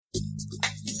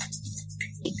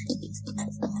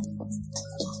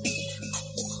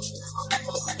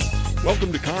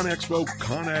Welcome to ConExpo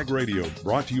ConAg Radio,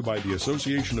 brought to you by the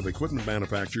Association of Equipment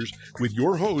Manufacturers with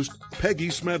your host,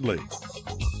 Peggy Smedley.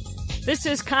 This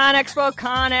is ConExpo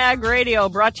ConAg Radio,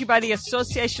 brought to you by the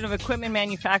Association of Equipment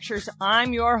Manufacturers.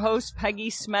 I'm your host,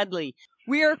 Peggy Smedley.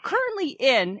 We are currently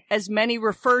in, as many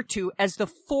refer to, as the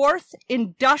fourth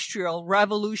industrial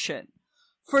revolution.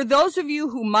 For those of you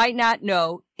who might not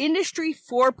know, Industry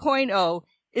 4.0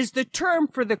 is the term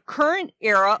for the current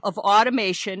era of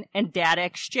automation and data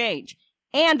exchange.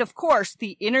 And, of course,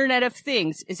 the Internet of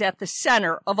Things is at the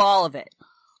center of all of it.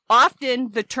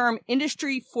 Often, the term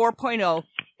Industry 4.0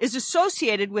 is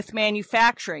associated with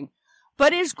manufacturing,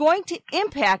 but is going to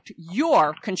impact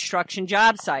your construction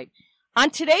job site. On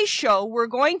today's show, we're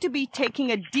going to be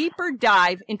taking a deeper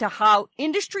dive into how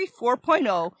Industry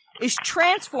 4.0 is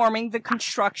transforming the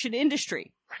construction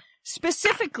industry.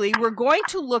 Specifically, we're going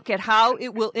to look at how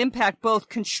it will impact both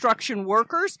construction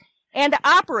workers and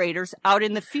operators out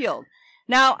in the field.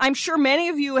 Now, I'm sure many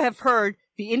of you have heard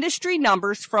the industry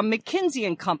numbers from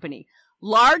McKinsey & Company.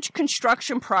 Large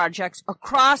construction projects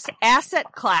across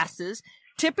asset classes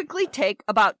typically take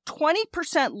about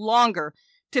 20% longer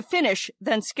to finish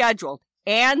than scheduled,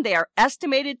 and they are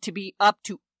estimated to be up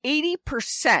to 80%,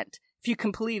 if you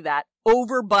can believe that,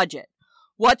 over budget.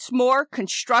 What's more,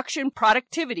 construction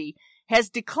productivity has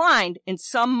declined in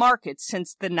some markets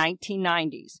since the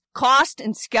 1990s. Cost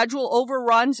and schedule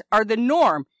overruns are the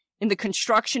norm in the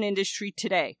construction industry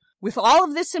today. With all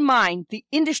of this in mind, the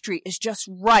industry is just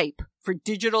ripe for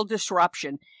digital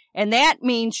disruption, and that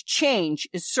means change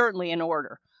is certainly in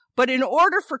order. But in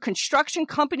order for construction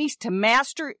companies to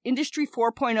master Industry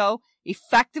 4.0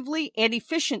 effectively and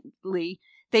efficiently,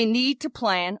 they need to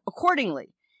plan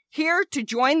accordingly. Here to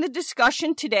join the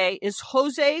discussion today is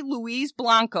Jose Luis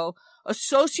Blanco,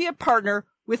 Associate Partner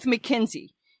with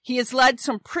McKinsey. He has led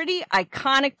some pretty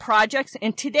iconic projects,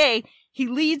 and today he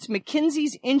leads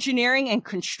McKinsey's engineering and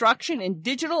construction and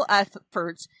digital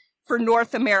efforts for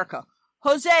North America.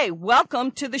 Jose,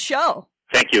 welcome to the show.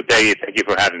 Thank you, Peggy. Thank you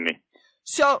for having me.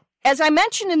 So, as I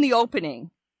mentioned in the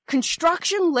opening,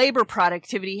 construction labor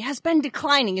productivity has been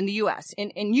declining in the U.S.,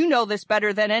 and you know this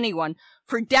better than anyone,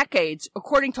 for decades,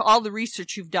 according to all the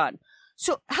research you've done.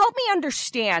 So help me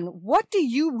understand, what do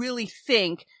you really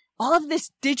think all of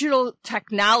this digital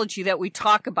technology that we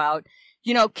talk about,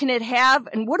 can it have,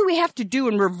 and what do we have to do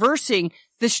in reversing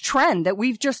this trend that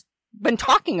we've just been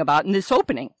talking about in this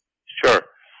opening? Sure.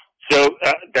 So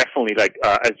definitely,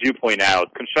 as you point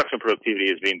out, construction productivity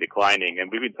has been declining,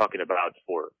 and we've been talking about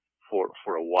for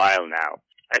a while now.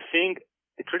 I think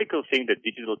the critical thing that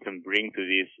digital can bring to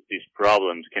these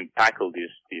problems, can tackle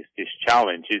this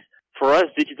challenge, is for us,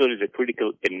 digital is a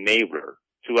critical enabler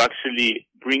to actually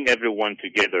bring everyone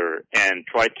together and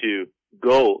try to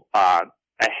go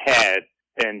ahead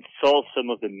and solve some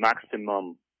of the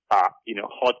maximum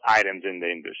hot items in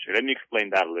the industry. Let me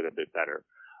explain that a little bit better.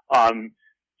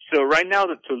 So right now,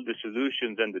 the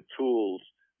solutions and the tools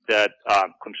that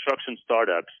construction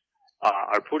startups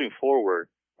are putting forward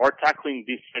are tackling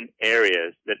different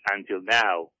areas that until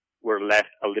now were left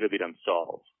a little bit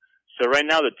unsolved. So right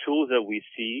now, the tools that we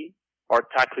see are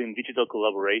tackling digital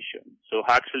collaboration. So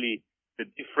actually, the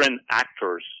different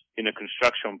actors in a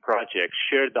construction project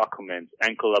share documents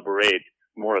and collaborate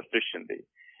more efficiently.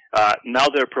 Now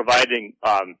they're providing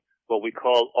what we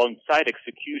call on-site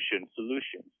execution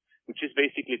solutions, which is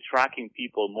basically tracking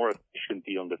people more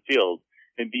efficiently on the field,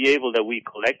 and be able that we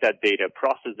collect that data,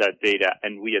 process that data,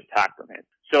 and we attack on it.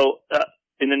 So,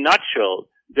 in a nutshell,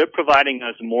 they're providing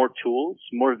us more tools,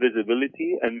 more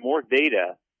visibility, and more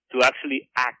data to actually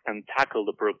act and tackle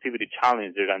the productivity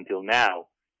challenges that until now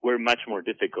were much more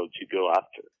difficult to go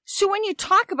after. So when you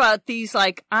talk about these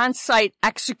on-site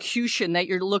execution that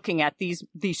you're looking at,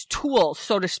 these tools,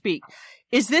 so to speak,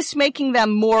 is this making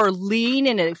them more lean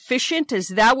and efficient? Is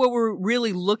that what we're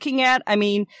really looking at? I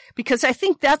mean, because I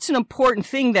think that's an important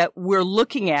thing that we're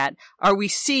looking at. Are we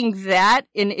seeing that,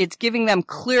 and it's giving them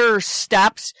clearer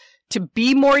steps to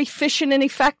be more efficient and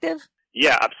effective?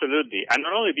 Yeah, absolutely. And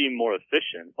not only being more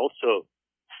efficient, also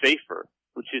safer,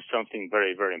 which is something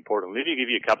very, very important. Let me give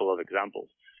you a couple of examples.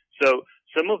 So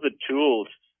some of the tools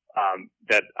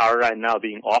that are right now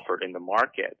being offered in the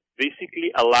market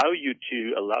basically allow you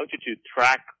to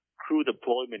track crew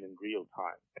deployment in real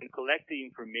time and collect the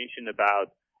information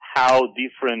about how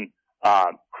different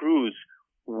crews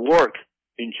work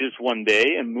in just one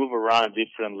day and move around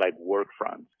different work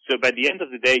fronts. So by the end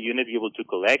of the day, you're going to be able to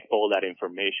collect all that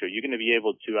information. You're going to be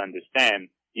able to understand,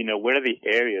 where are the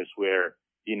areas where,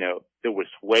 there was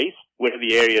waste, where are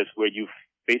the areas where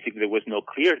there was no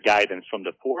clear guidance from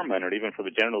the foreman or even from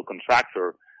the general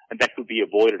contractor, and that could be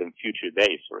avoided in future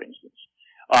days, for instance.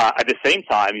 At the same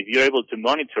time, if you're able to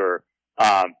monitor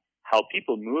how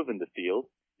people move in the field,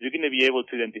 you're going to be able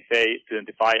to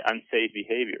identify unsafe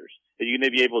behaviors that you're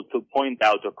going to be able to point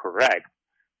out or correct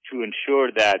to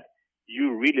ensure that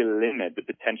you really limit the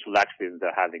potential accidents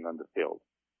they're having on the field.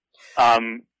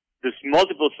 There's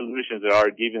multiple solutions that are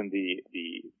given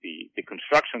the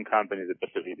construction companies the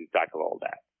facility to tackle all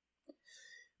that.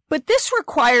 But this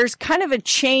requires kind of a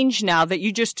change now that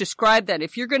you just described, that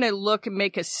if you're going to look and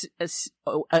make a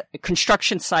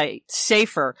construction site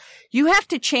safer, you have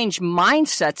to change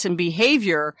mindsets and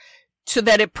behavior so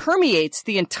that it permeates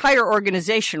the entire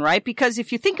organization, right? Because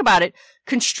if you think about it,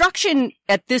 construction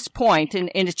at this point,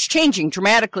 and it's changing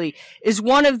dramatically, is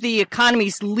one of the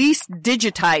economy's least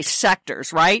digitized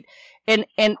sectors, right? And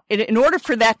in order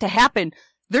for that to happen,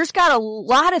 there's got a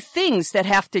lot of things that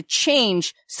have to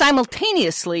change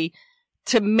simultaneously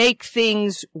to make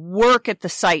things work at the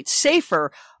site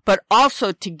safer, but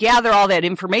also to gather all that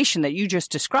information that you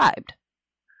just described.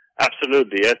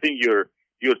 Absolutely. I think you're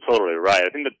totally right. I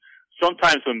think that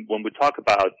sometimes when we talk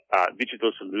about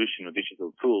digital solution or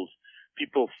digital tools,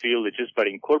 people feel that just by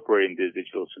incorporating these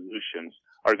digital solutions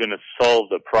are going to solve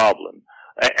the problem.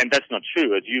 And that's not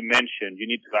true. As you mentioned, you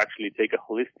need to actually take a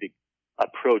holistic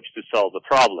approach to solve the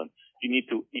problem. You need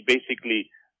to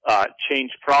basically change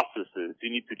processes.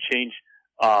 You need to change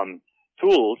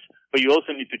tools, but you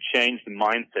also need to change the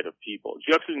mindset of people.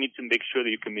 You actually need to make sure that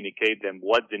you communicate them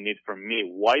what they need from me.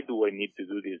 Why do I need to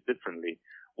do this differently?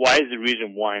 Why is the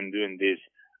reason why I'm doing this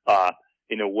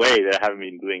in a way that I haven't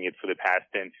been doing it for the past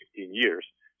 10, 15 years?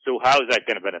 So how is that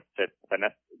going to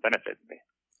benefit me?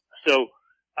 So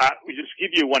we just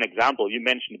give you one example. You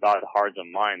mentioned about hearts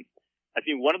and minds. I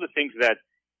think one of the things that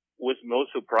was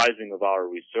most surprising of our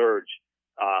research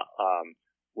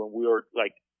when we were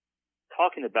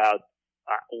talking about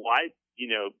why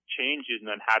change is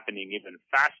not happening even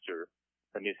faster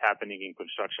than is happening in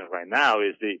construction right now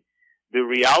is the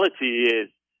reality is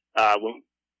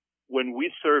when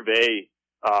we survey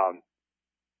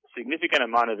significant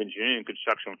amount of engineering and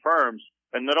construction firms,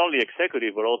 and not only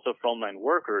executive but also frontline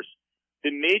workers,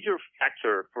 the major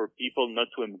factor for people not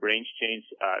to embrace change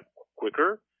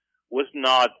quicker was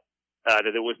not that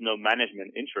there was no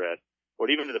management interest, or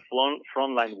even the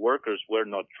frontline workers were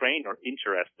not trained or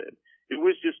interested. It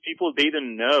was just people they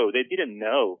didn't know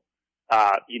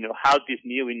how these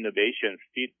new innovations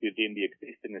fit within the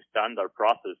existing standard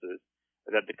processes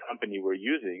that the company were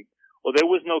using, or there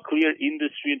was no clear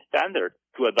industry standard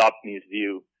to adopt this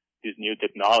new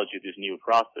technology, this new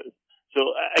process. So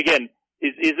again,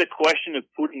 it's a question of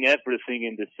putting everything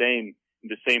in the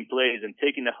same place and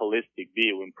taking a holistic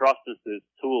view in processes,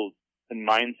 tools, and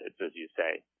mindsets, as you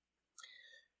say.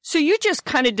 So you just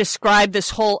kind of described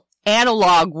this whole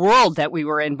analog world that we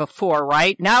were in before,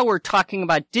 right? Now we're talking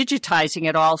about digitizing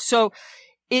it all. So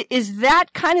is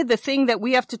that kind of the thing that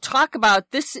we have to talk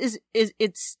about? This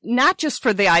it's not just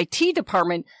for the IT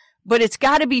department, but it's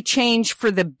got to be changed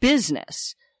for the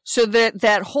business. So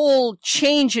that whole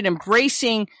change in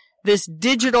embracing this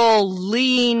digital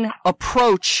lean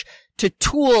approach to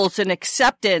tools and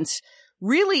acceptance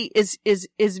really is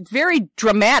very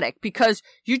dramatic, because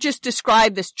you just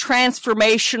described this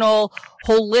transformational,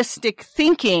 holistic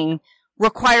thinking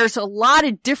requires a lot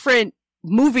of different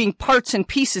moving parts and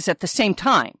pieces at the same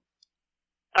time.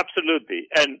 Absolutely.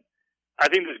 And I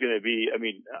think there's going to be,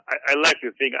 I like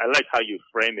how you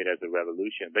frame it as a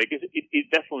revolution, because it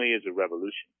definitely is a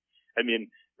revolution.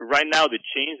 Right now the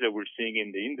change that we're seeing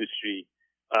in the industry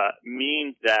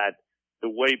means that the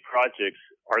way projects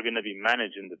are going to be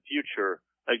managed in the future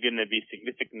are going to be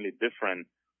significantly different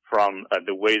from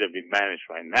the way that we manage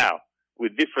right now,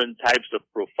 with different types of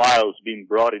profiles being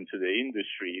brought into the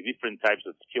industry, different types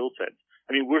of skill sets.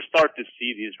 We're starting to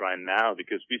see this right now,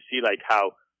 because we see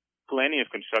how plenty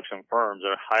of construction firms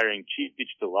are hiring chief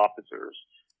digital officers.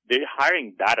 They're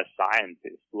hiring data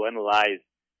scientists to analyze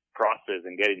process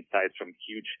and get insights from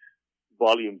huge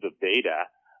volumes of data.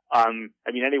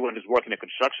 Anyone who's working in a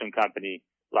construction company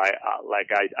like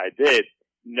I did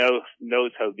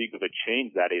knows how big of a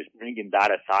change that is, bringing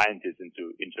data scientists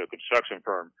into a construction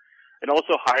firm, and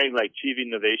also hiring chief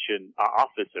innovation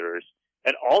officers,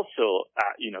 and also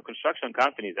construction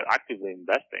companies are actively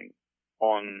investing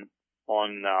on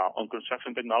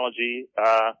construction technology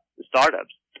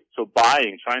startups. So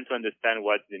trying to understand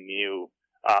what's the new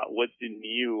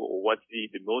or what's the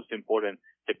most important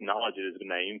technology that's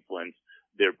going to influence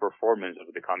their performance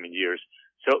over the coming years.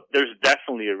 So there's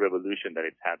definitely a revolution that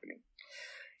is happening.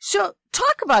 So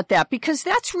talk about that, because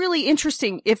that's really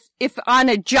interesting. If on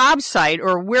a job site,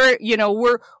 or where,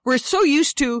 we're so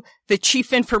used to the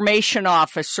chief information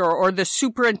officer or the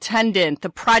superintendent,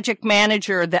 the project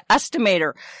manager, the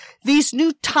estimator, these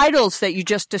new titles that you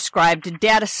just described, the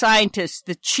data scientist,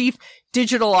 the chief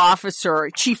digital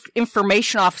officer, chief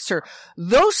information officer,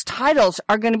 those titles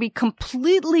are going to be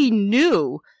completely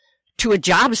new to a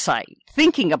job site.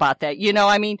 Thinking about that,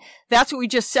 that's what we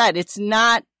just said. It's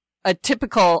not a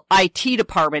typical IT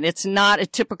department. It's not a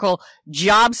typical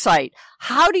job site.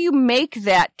 How do you make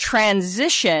that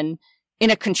transition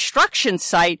in a construction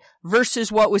site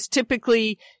versus what was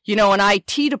typically, an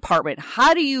IT department?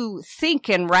 How do you think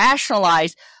and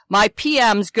rationalize my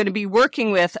PM's going to be working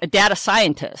with a data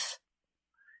scientist?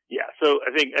 Yeah, so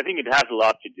I think it has a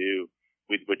lot to do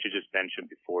with what you just mentioned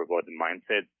before about the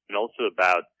mindset, and also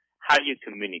about how you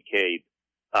communicate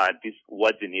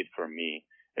what's the need for me.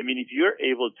 I mean, if you're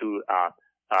able to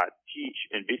teach,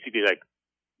 and basically, like,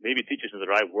 maybe teach isn't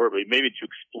the right word, but maybe to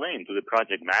explain to the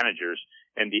project managers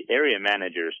and the area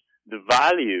managers the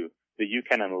value that you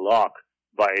can unlock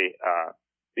by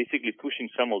basically pushing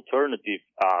some alternative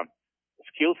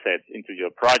skill sets into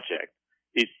your project,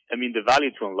 the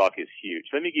value to unlock is huge.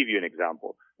 Let me give you an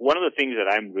example. One of the things that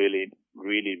I'm really,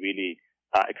 really, really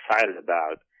excited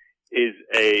about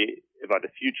about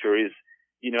the future is,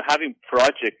 having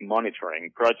project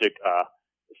monitoring,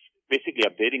 basically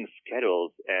updating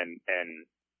schedules and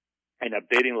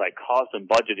updating like cost and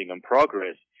budgeting and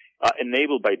progress,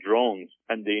 enabled by drones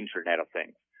and the Internet of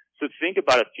Things. So think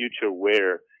about a future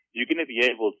where you're going to be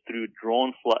able, through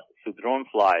drone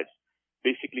flights,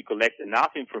 basically collect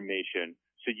enough information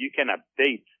so you can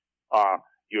update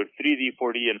your 3D,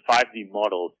 4D, and 5D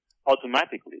models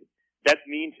automatically. That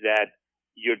means that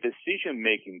your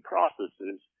decision-making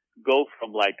processes go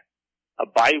from like a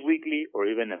bi-weekly or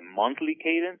even a monthly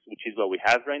cadence, which is what we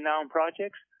have right now in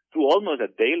projects, to almost a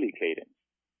daily cadence.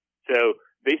 So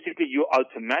basically, you're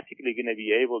automatically going to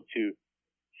be able to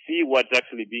see what's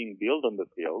actually being built on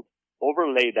the field,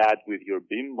 overlay that with your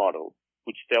BIM model,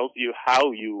 which tells you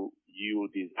how you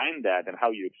designed that and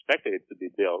how you expected it to be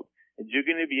built. And you're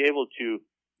going to be able to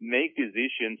make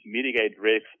decisions, mitigate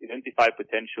risks, identify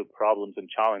potential problems and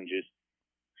challenges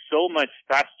so much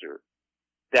faster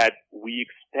that we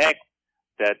expect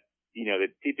that, the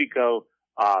typical,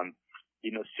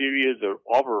 series of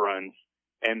overruns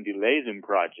and delays in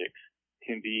projects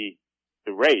can be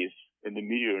erased in the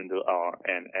medium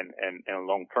and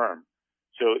long term.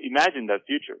 So imagine that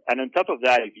future. And on top of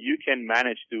that, if you can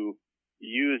manage to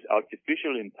use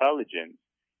artificial intelligence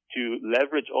to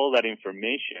leverage all that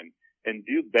information and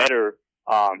do better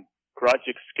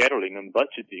project scheduling and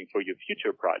budgeting for your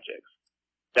future projects,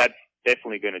 that's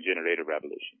definitely going to generate a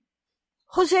revolution.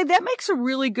 Jose, that makes a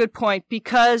really good point,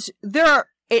 because there are,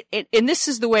 and this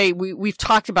is the way we've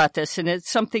talked about this, and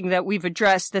it's something that we've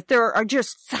addressed, that there are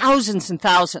just thousands and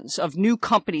thousands of new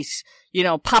companies,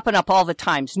 popping up all the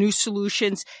time, new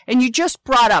solutions. And you just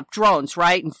brought up drones,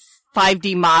 right? And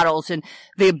 5D models and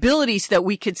the abilities that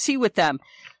we could see with them.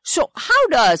 So how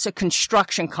does a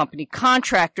construction company,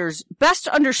 contractors, best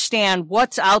understand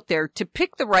what's out there to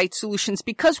pick the right solutions?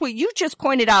 Because what you just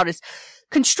pointed out is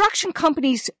construction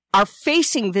companies are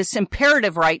facing this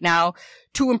imperative right now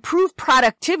to improve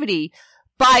productivity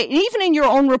by, even in your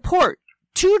own report,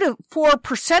 2 to 4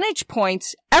 percentage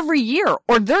points every year,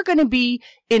 or they're going to be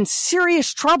in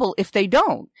serious trouble if they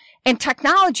don't. And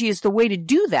technology is the way to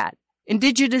do that. And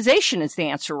digitization is the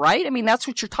answer, right? I mean, that's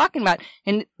what you're talking about.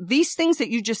 And these things that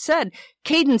you just said,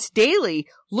 Cadence Daily,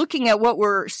 looking at what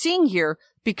we're seeing here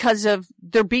because of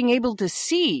they're being able to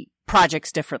see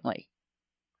projects differently.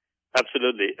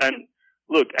 Absolutely. And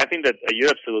look, I think that you're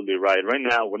absolutely right. Right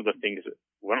now, one of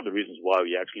the reasons why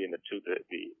we actually undertook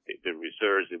the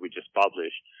research that we just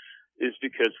published is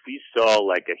because we saw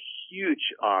like a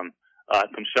huge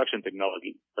construction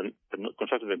technology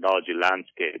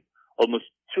landscape. Almost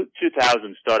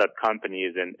 2,000 startup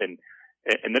companies and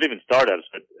not even startups,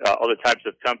 but other types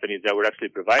of companies that were actually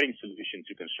providing solutions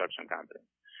to construction companies.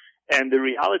 And the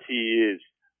reality is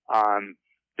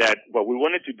that what we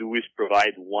wanted to do is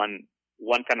provide one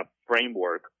kind of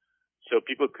framework so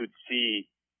people could see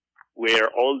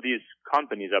where all these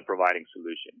companies are providing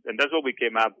solutions. And that's what we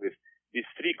came up with, these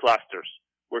 3 clusters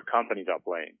where companies are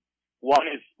playing. One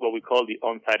is what we call the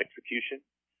on-site execution.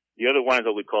 The other one is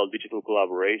what we call digital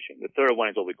collaboration. The third one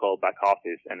is what we call back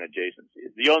office and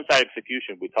adjacencies. The on-site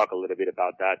execution, we talked a little bit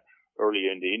about that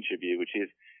earlier in the interview, which is,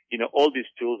 all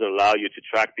these tools allow you to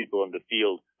track people in the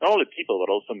field, not only people,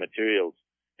 but also materials,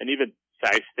 and even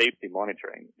site safety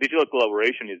monitoring. Digital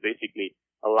collaboration is basically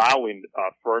allowing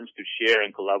firms to share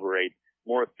and collaborate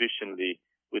more efficiently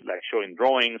with like showing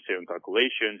drawings, showing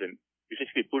calculations, and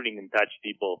basically putting in touch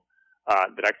people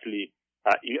that actually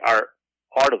are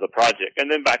part of the project. And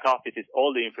then back office is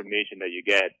all the information that you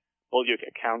get, all your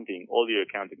accounting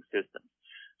systems.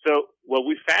 So what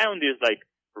we found is like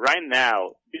right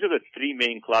now, these are the three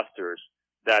main clusters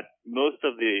that most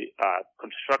of the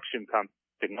construction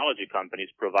technology companies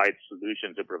provide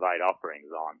solutions or provide offerings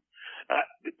on.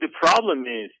 The problem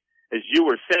is, as you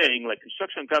were saying, like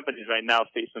construction companies right now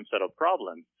face some set of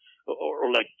problems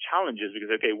or like challenges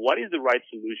because, okay, what is the right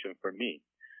solution for me?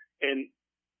 And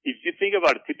if you think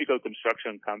about a typical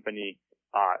construction company,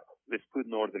 let's put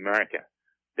North America,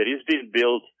 that is being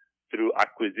built through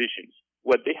acquisitions.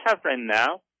 What they have right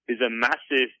now is a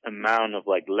massive amount of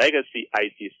like legacy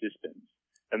IT systems,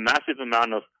 a massive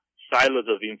amount of silos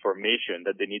of information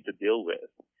that they need to deal with.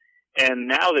 And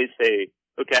now they say,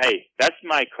 okay, that's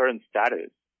my current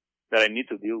status that I need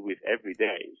to deal with every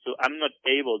day. So I'm not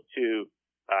able to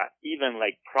even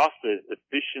like process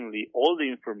efficiently all the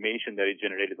information that is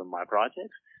generated on my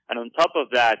projects. And on top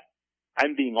of that,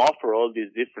 I'm being offered all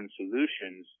these different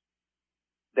solutions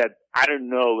that I don't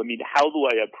know. I mean, how do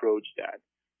I approach that?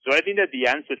 So I think that the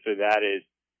answer to that is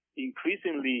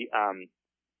increasingly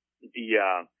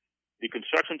the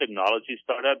construction technology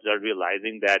startups are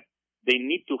realizing that they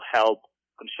need to help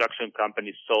construction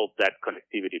companies solve that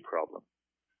connectivity problem.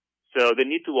 So they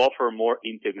need to offer more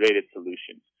integrated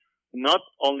solutions, not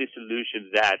only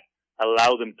solutions that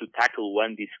allow them to tackle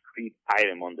one discrete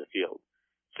item on the field.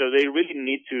 So they're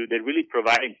really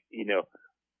providing,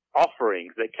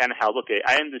 offerings that can help. Okay,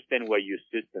 I understand what your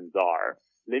systems are.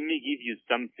 Let me give you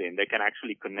something that can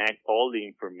actually connect all the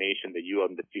information that you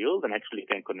have in the field and actually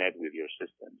can connect with your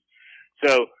systems.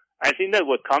 So I think that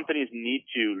what companies need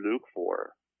to look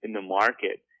for in the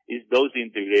market is those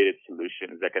integrated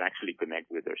solutions that can actually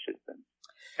connect with their systems.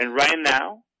 And right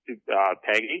now,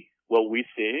 Peggy, what we're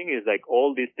seeing is like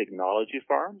all these technology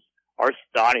firms are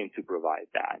starting to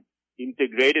provide that.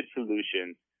 Integrated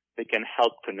solutions that can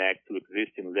help connect to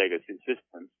existing legacy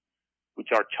systems, which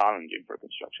are challenging for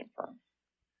construction firms.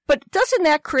 But doesn't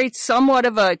that create somewhat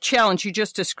of a challenge you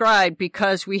just described,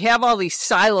 because we have all these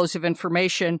silos of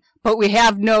information, but we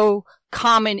have no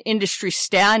common industry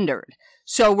standard?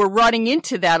 So we're running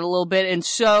into that a little bit. And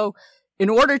so in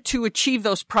order to achieve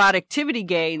those productivity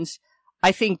gains,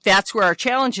 I think that's where our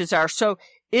challenges are. So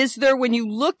is there, when you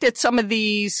looked at some of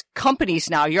these companies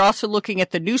now, you're also looking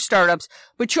at the new startups,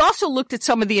 but you also looked at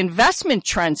some of the investment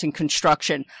trends in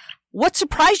construction. What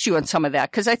surprised you on some of that?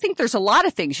 Because I think there's a lot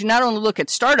of things. You not only look at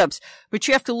startups, but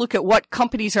you have to look at what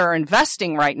companies are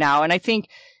investing right now. And I think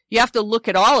you have to look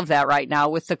at all of that right now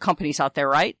with the companies out there,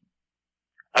 right?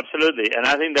 Absolutely. And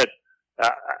I think that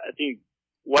I think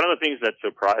one of the things that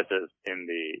surprised us in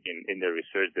the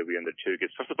research that we undertook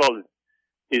is, first of all,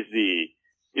 is the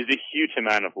huge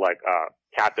amount of like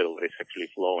capital that is actually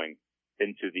flowing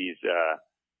into these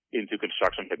into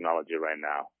construction technology right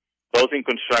now, both in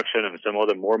construction and some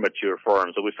other more mature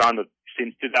firms. So we found that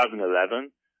since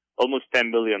 2011, almost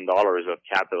 $10 billion of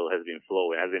capital has been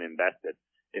flowing, has been invested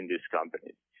in these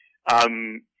companies.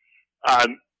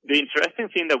 The interesting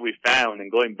thing that we found,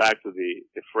 and going back to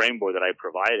the framework that I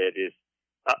provided, is,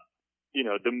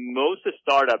 the most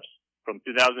startups from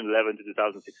 2011 to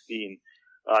 2016,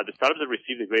 the startups that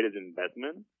received the greatest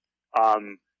investment,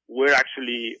 were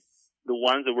actually the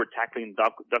ones that were tackling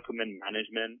document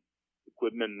management,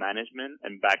 equipment management,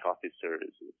 and back office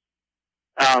services.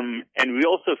 And we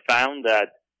also found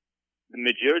that the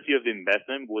majority of the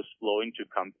investment was flowing to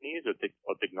companies or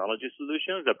technology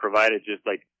solutions that provided just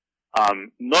like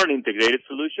not an integrated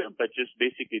solution, but just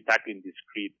basically tackling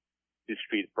discrete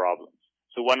problems.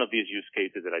 So one of these use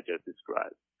cases that I just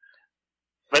described.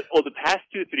 But over the past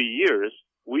 2-3 years,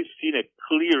 we've seen a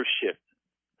clear shift,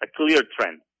 a clear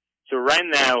trend. So right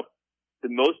now,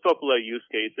 the most popular use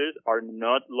cases are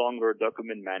not longer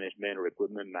document management or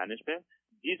equipment management.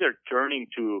 These are turning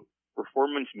to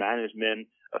performance management,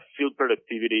 field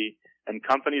productivity, and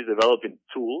companies developing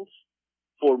tools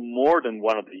for more than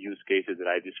one of the use cases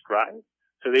that I described.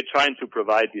 So they're trying to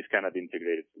provide this kind of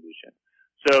integrated solution.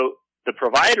 So the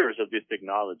providers of this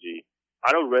technology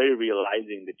are already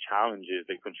realizing the challenges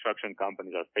that construction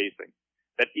companies are facing.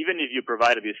 That even if you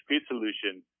provide a discrete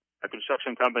solution, a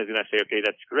construction company is going to say, okay,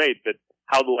 that's great, but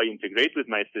how do I integrate with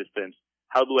my systems?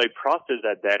 How do I process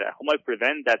that data? How do I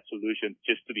prevent that solution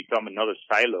just to become another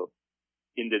silo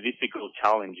in the difficult,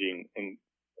 challenging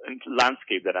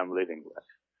landscape that I'm living with?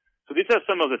 So these are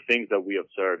some of the things that we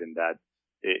observed in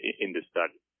the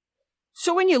study.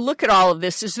 So when you look at all of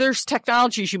this, is there's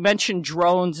technologies, you mentioned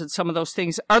drones and some of those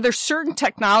things. Are there certain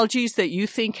technologies that you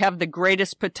think have the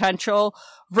greatest potential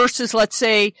versus, let's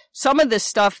say, some of this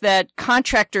stuff that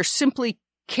contractors simply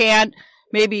can't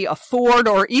maybe afford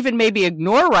or even maybe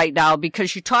ignore right now?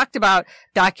 Because you talked about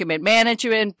document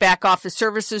management, back office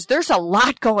services. There's a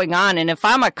lot going on. And if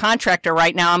I'm a contractor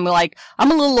right now, I'm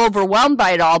a little overwhelmed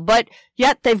by it all, but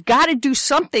yet they've got to do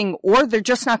something or they're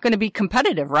just not going to be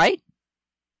competitive, right?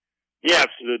 Yeah,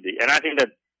 absolutely. And I think that,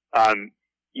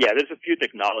 there's a few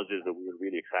technologies that we're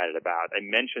really excited about. I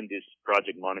mentioned this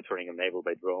project monitoring enabled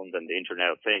by drones and the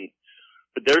Internet of Things,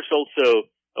 but there's also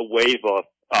a wave of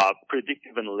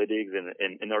predictive analytics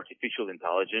and artificial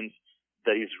intelligence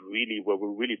that is really where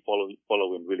we're really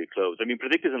following really close. I mean,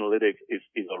 predictive analytics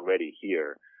is already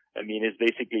here. I mean, it's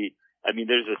basically,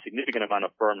 there's a significant amount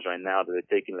of firms right now that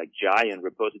are taking like giant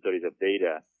repositories of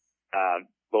data,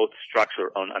 both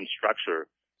structured and unstructured,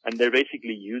 and they're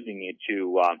basically using it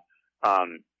to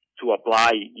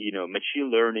apply,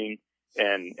 machine learning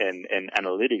and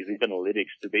analytics, deep analytics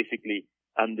to basically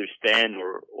understand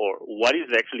or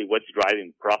what's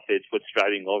driving profits, what's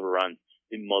driving overruns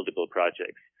in multiple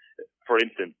projects. For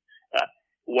instance,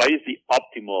 what is the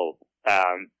optimal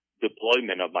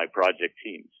deployment of my project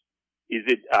teams? Is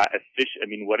it efficient? I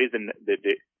mean, what is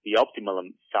the optimal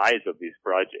size of these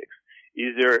projects?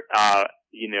 Is there a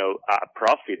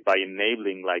profit by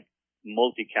enabling like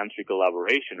multi-country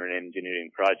collaboration on an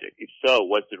engineering project? If so,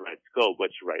 what's the right scope?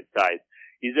 What's the right size?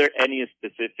 Is there any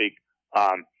specific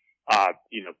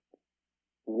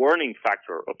warning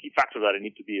factor or key factor that I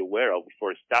need to be aware of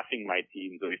before staffing my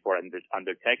teams or before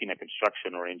undertaking a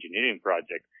construction or engineering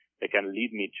project that can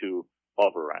lead me to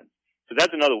overruns? So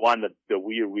that's another one that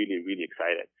we are really, really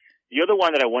excited. The other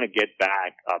one that I want to get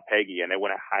back, Peggy, and I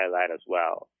want to highlight as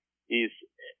well, is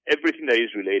everything that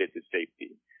is related to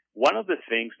safety. One of the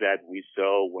things that we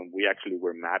saw when we actually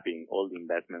were mapping all the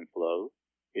investment flow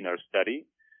in our study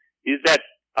is that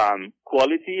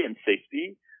quality and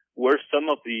safety were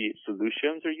some of the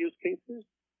solutions or use cases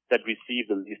that received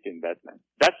the least investment.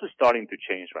 That's starting to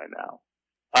change right now.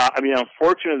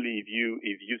 Unfortunately,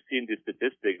 if you've seen the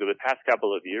statistics over the past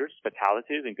couple of years,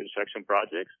 fatalities in construction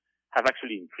projects have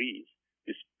actually increased,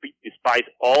 despite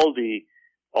all the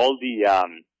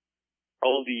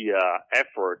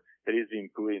effort that is being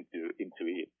put into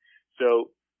it. So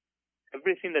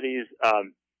everything that is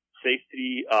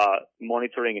safety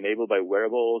monitoring enabled by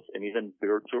wearables and even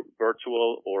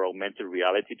virtual or augmented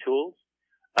reality tools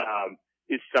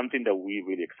is something that we're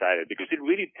really excited because it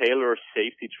really tailors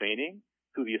safety training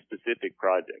to the specific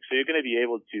project. So you're going to be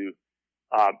able to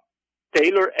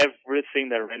tailor everything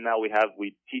that right now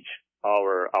we teach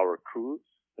our crews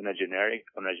in a generic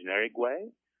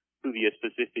way to the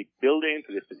specific building,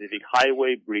 to the specific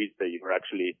highway, bridge that you're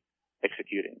actually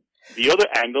executing. The other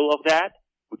angle of that,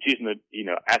 which is not,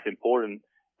 as important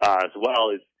as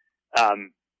well, is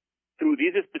through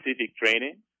these specific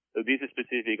training, so these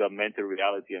specific augmented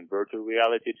reality and virtual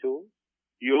reality tools,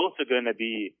 you're also going to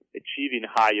be achieving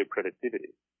higher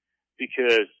productivity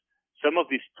because some of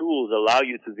these tools allow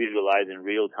you to visualize in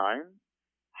real time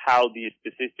how the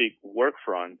specific work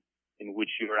front in which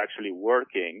you're actually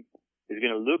working is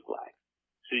going to look like.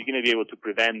 So you're going to be able to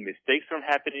prevent mistakes from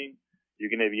happening. You're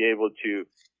going to be able to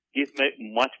give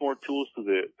much more tools to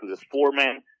the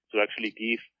foreman to actually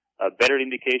give better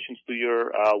indications to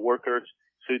your workers.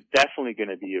 So it's definitely going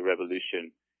to be a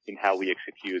revolution in how we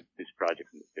execute this project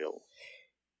in the field.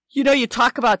 You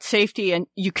talk about safety and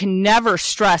you can never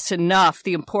stress enough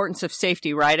the importance of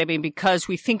safety, right? I mean, because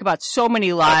we think about so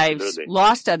many lives Absolutely.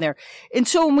 Lost on there. And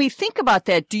so when we think about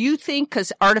that, do you think,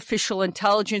 because artificial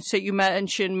intelligence that you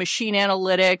mentioned, machine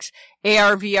analytics,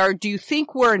 AR, VR, do you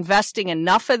think we're investing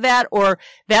enough of that, or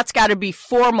that's got to be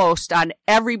foremost on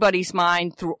everybody's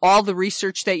mind through all the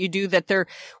research that you do, that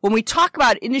when we talk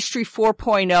about Industry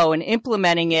 4.0 and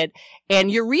implementing it,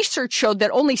 and your research showed that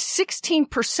only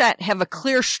 16% have a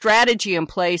clear strategy in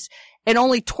place and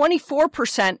only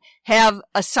 24% have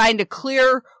assigned a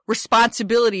clear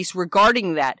responsibilities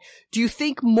regarding that. Do you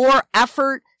think more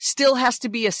effort still has to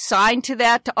be assigned to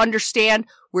that to understand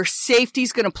where safety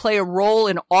is going to play a role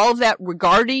in all of that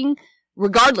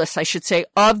regardless, I should say,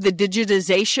 of the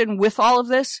digitization with all of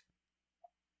this?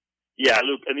 Yeah,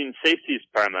 look, safety is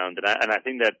paramount, and I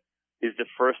think that is the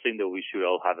first thing that we should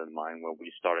all have in mind when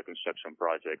we start a construction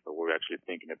project or we're actually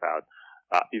thinking about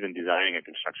even designing a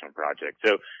construction project.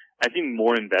 So I think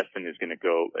more investment is going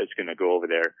to go over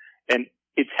there, and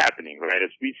it's happening, right?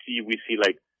 As we see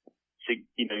like,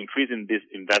 increasing this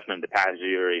investment the past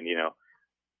year in,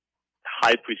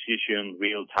 high precision,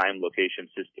 real time location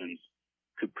systems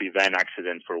to prevent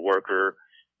accidents for worker.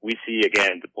 we see,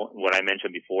 again, what I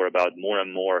mentioned before about more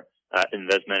and more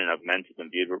investment in augmented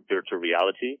and virtual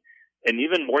reality, and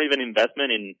even more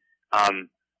investment in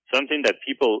something that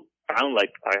people found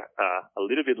like a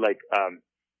little bit like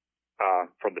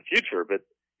from the future, but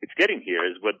it's getting here,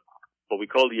 is what we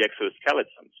call the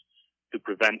exoskeletons, to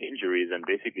prevent injuries and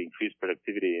basically increase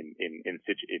productivity in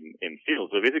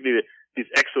fields. So basically, these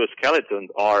exoskeletons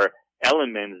are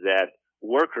elements that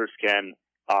workers can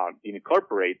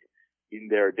incorporate in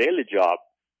their daily job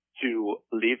to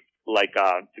lift,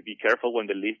 to be careful when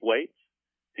they lift weights,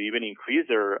 to even increase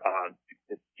their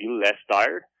to feel less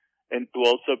tired, and to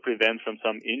also prevent from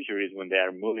some injuries when they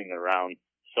are moving around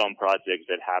some projects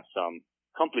that have some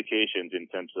complications in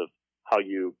terms of how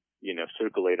you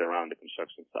circulate around the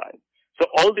construction site. So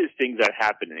all these things are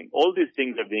happening. All these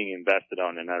things are being invested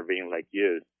on and are being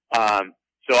used.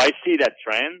 So I see that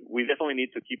trend. We definitely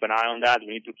need to keep an eye on that. We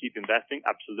need to keep investing,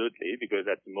 absolutely, because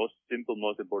that's the most simple,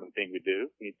 most important thing we do.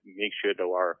 We need to make sure that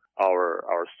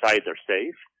our sites are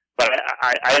safe. But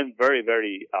I am very,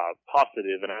 very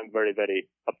positive, and I'm very, very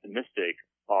optimistic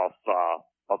of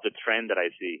the trend that I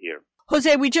see here.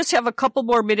 Jose, we just have a couple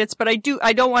more minutes, but I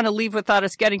don't want to leave without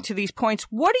us getting to these points.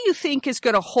 What do you think is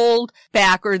going to hold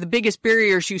back, or the biggest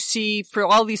barriers you see for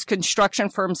all these construction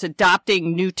firms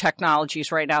adopting new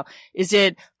technologies right now? Is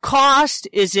it cost?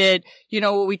 Is it,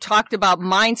 what we talked about,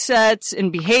 mindsets and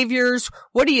behaviors?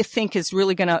 What do you think is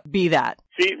really going to be that?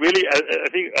 See, really, I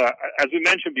think, as we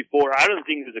mentioned before, I don't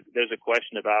think there's a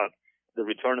question about the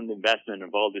return on investment of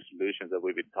all the solutions that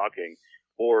we've been talking,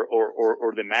 or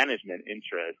the management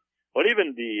interest, or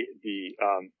even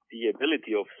the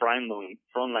ability of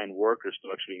frontline workers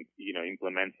to actually,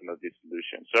 implement some of these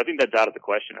solutions. So I think that's out of the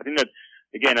question. I think that,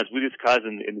 again, as we discussed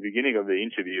in the beginning of the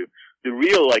interview, the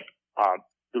real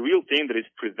thing that is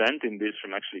preventing this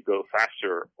from actually go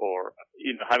faster or,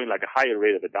 having a higher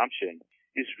rate of adoption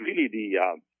is really the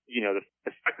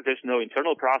fact that there's no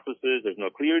internal processes, there's no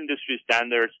clear industry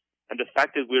standards, and the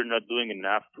fact that we're not doing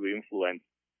enough to influence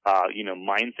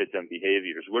mindsets and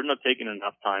behaviors. We're not taking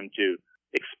enough time to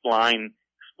explain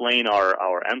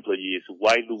our employees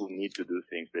why do we need to do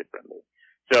things differently.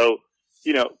 So,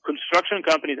 construction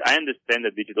companies, I understand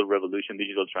that digital revolution,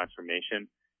 digital transformation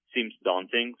seems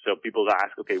daunting. So people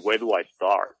ask, okay, where do I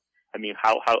start? I mean,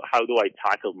 how do I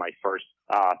tackle my first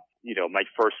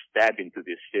step into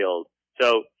this field?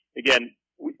 So again,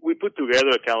 we put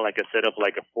together kind of a set of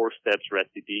a 4-steps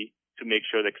recipe to make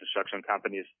sure that construction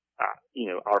companies,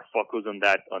 are focused on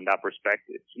that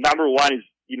perspective. So number one is,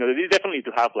 they definitely need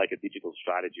to have a digital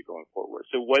strategy going forward.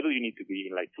 So where do you need to be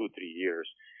in 2 or 3 years?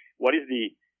 What is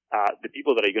the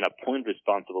people that are going to appoint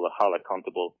responsible or held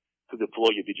accountable to deploy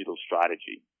your digital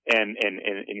strategy and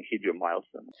hit your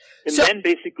milestones? And then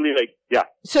basically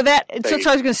So that's what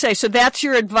I was going to say. So that's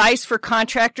your advice for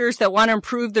contractors that want to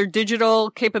improve their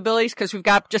digital capabilities? Because we've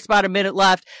got just about a minute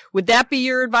left. Would that be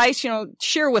your advice?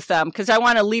 Share with them, because I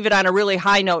want to leave it on a really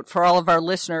high note for all of our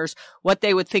listeners, what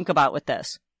they would think about with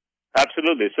this.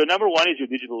 Absolutely. So number one is your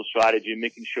digital strategy,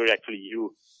 making sure actually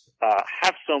you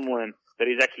have someone that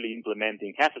is actually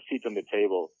implementing, has a seat on the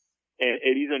table, and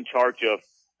it is in charge of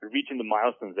reaching the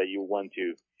milestones that you want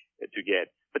to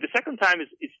get. But the second time is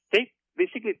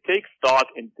take stock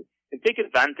and take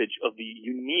advantage of the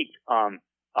unique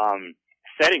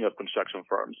setting of construction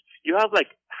firms. You have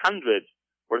hundreds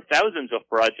or thousands of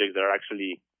projects that are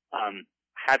actually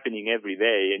happening every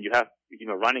day, and you have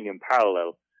running in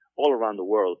parallel all around the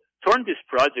world. Turn these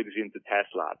projects into test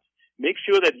labs. Make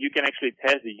sure that you can actually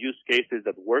test the use cases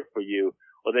that work for you,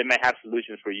 or they may have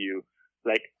solutions for you.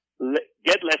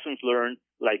 Get lessons learned,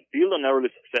 build on early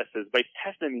successes by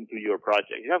testing them into your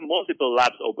project. You have multiple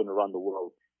labs open around the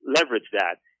world. Leverage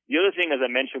that. The other thing, as I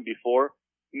mentioned before,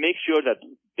 make sure that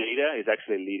data is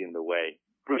actually leading the way.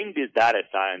 Bring these data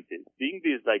scientists, bring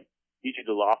these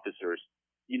digital officers,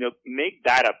 make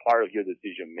data part of your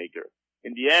decision maker.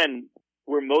 In the end,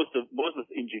 we're most of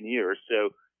engineers, so,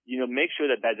 make sure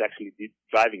that that's actually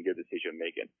driving your decision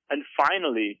making. And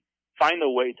finally, find a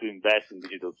way to invest in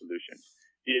digital solutions.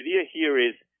 The idea here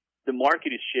is the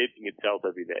market is shaping itself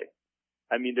every day.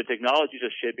 I mean, the technologies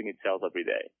are shaping itself every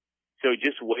day. So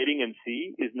just waiting and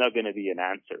see is not going to be an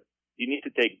answer. You need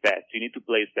to take bets. You need to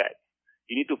place bets.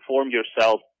 You need to form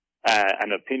yourself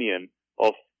an opinion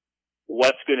of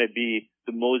what's going to be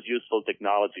the most useful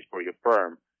technology for your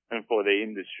firm and for the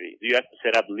industry. You have to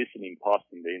set up listening posts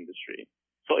in the industry.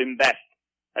 So invest.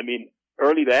 I mean,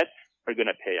 early bets are going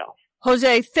to pay off.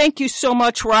 Jose, thank you so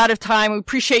much. We're out of time. We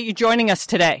appreciate you joining us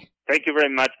today. Thank you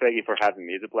very much, Peggy, for having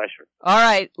me. It's a pleasure. All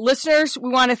right. Listeners, we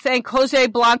want to thank Jose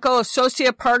Blanco,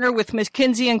 Associate Partner with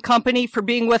McKinsey & Company, for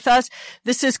being with us.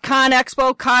 This is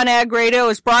ConExpo. ConAg Radio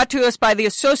is brought to us by the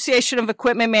Association of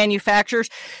Equipment Manufacturers.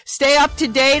 Stay up to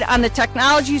date on the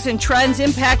technologies and trends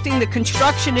impacting the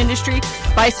construction industry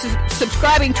by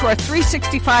subscribing to our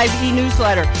 365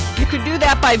 e-newsletter. You can do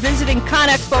that by visiting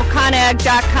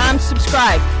ConExpoConAg.com.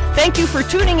 Subscribe. Thank you for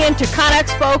tuning in to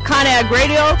ConExpo ConAg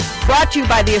Radio, brought to you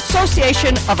by the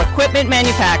Association of Equipment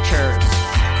Manufacturers.